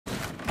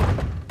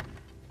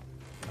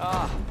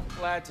Ah,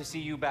 glad to see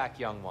you back,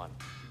 young one.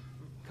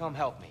 Come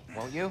help me,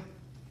 won't you?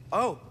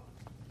 Oh,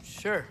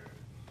 sure.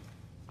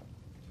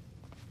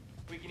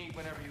 We can eat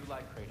whenever you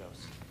like,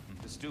 Kratos.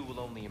 The stew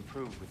will only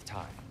improve with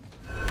time.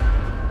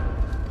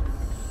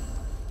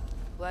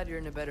 Glad you're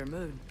in a better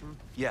mood.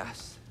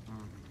 Yes.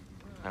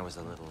 I was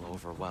a little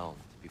overwhelmed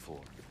before.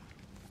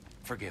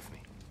 Forgive me.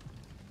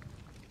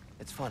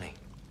 It's funny.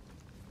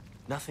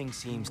 Nothing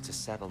seems to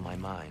settle my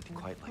mind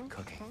quite like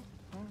cooking.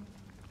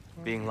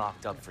 Being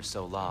locked up for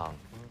so long,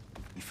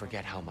 you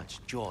forget how much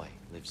joy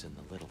lives in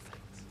the little things.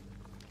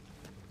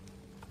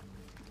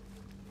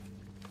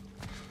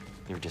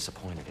 You're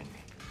disappointed in me.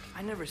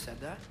 I never said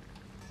that.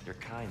 You're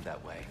kind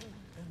that way.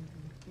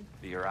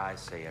 But your eyes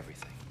say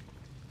everything.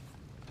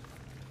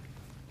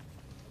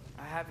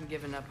 I haven't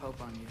given up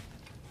hope on you.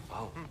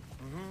 Oh.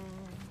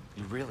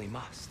 You really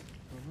must.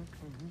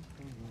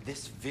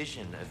 This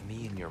vision of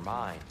me in your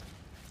mind,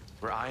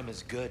 where I'm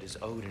as good as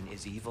Odin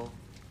is evil,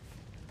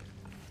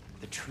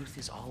 the truth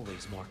is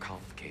always more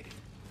complicated.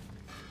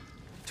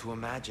 To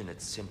imagine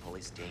it's simple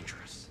is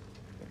dangerous.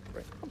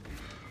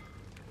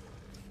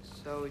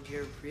 So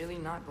you're really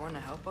not going to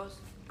help us?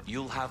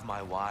 You'll have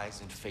my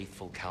wise and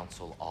faithful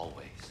counsel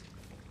always.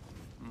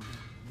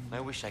 I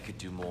wish I could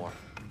do more.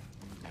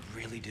 I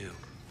really do.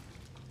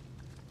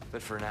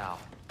 But for now,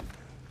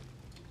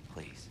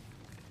 please,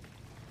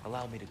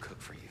 allow me to cook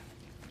for you.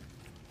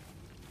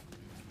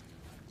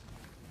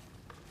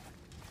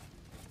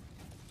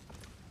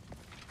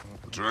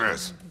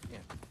 Atreus,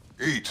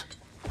 eat.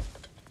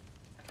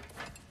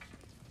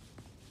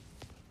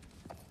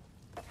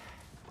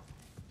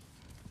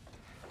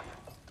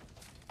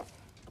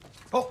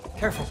 Oh,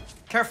 careful,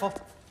 careful.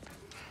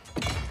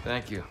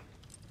 Thank you.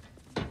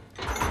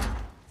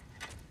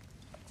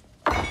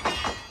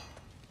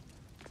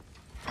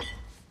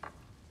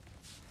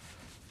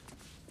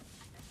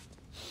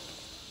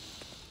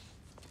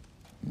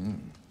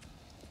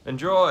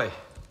 Enjoy.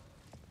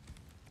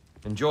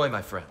 Enjoy,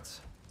 my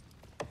friends.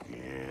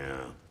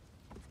 Yeah.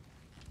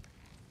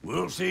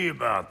 We'll see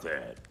about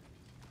that.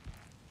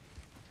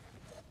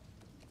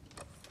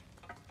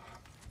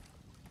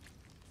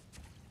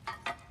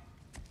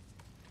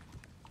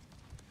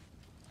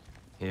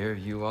 Here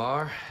you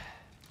are.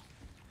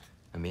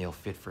 A meal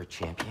fit for a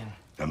champion.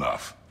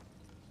 Enough.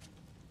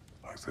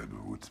 I said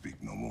we would speak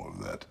no more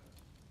of that.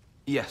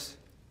 Yes,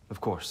 of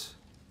course.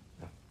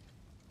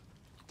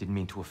 Didn't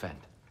mean to offend.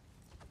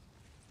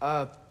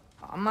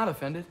 I'm not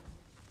offended.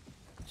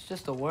 It's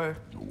just a word.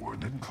 A word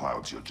that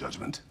clouds your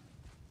judgment.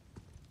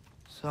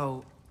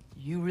 So,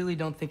 you really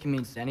don't think it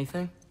means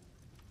anything?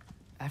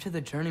 After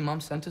the journey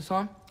Mom sent us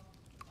on?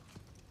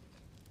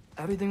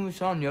 Everything we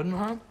saw in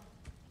Jötnar?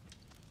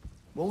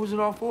 What was it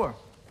all for?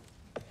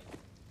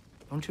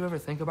 Don't you ever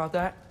think about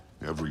that?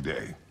 Every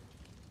day.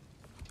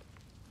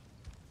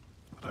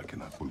 But I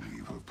cannot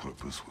believe her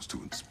purpose was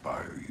to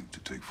inspire you to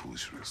take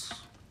foolish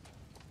risks.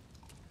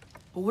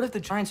 But what if the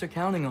Giants are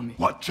counting on me?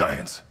 What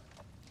giants?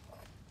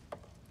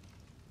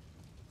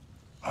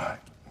 I'm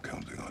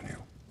counting on you.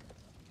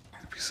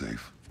 To be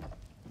safe.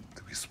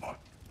 To be smart.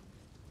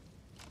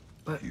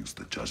 But... Use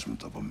the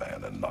judgment of a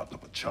man and not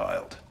of a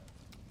child.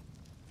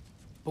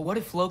 But what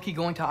if Loki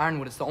going to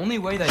Ironwood is the only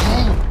way that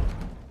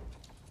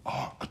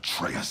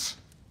Atreus.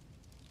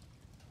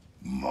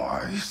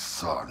 My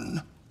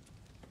son.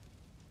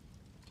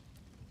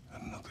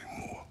 And nothing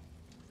more.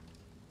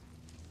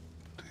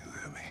 Do you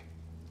hear me?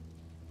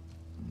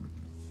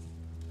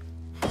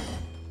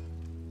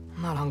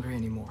 I'm not hungry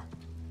anymore.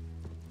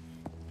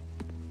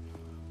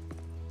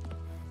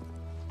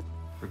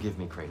 Forgive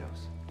me,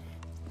 Kratos.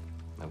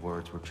 My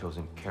words were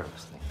chosen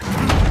carelessly.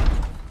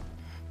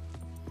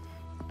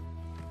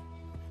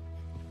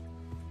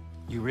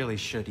 You really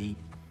should eat.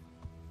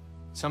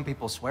 Some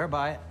people swear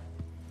by it.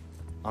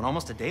 On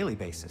almost a daily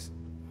basis.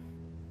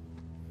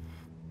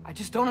 I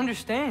just don't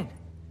understand.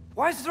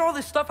 Why is there all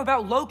this stuff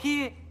about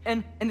Loki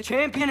and the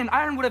champion and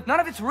Ironwood if none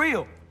of it's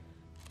real?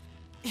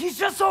 He's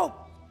just so...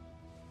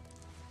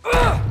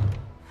 Ugh!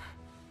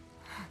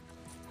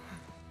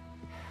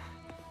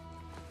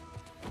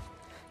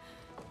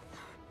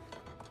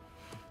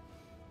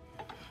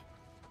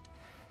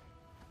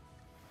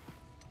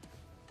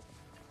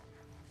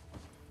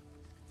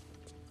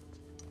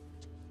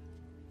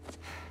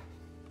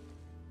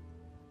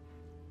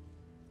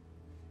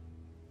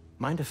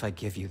 Mind if I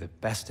give you the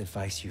best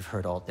advice you've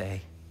heard all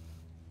day?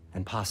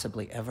 And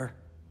possibly ever?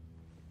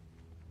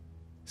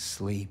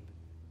 Sleep.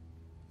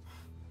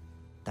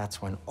 That's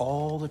when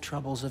all the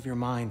troubles of your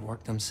mind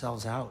work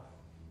themselves out.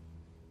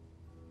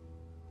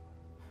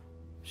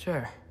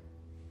 Sure.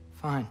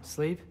 Fine.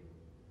 Sleep?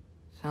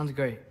 Sounds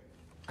great.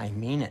 I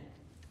mean it.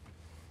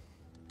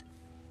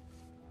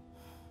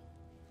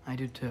 I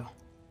do too.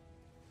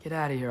 Get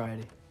out of here,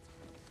 Heidi.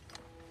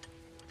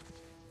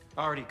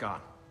 Already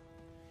gone.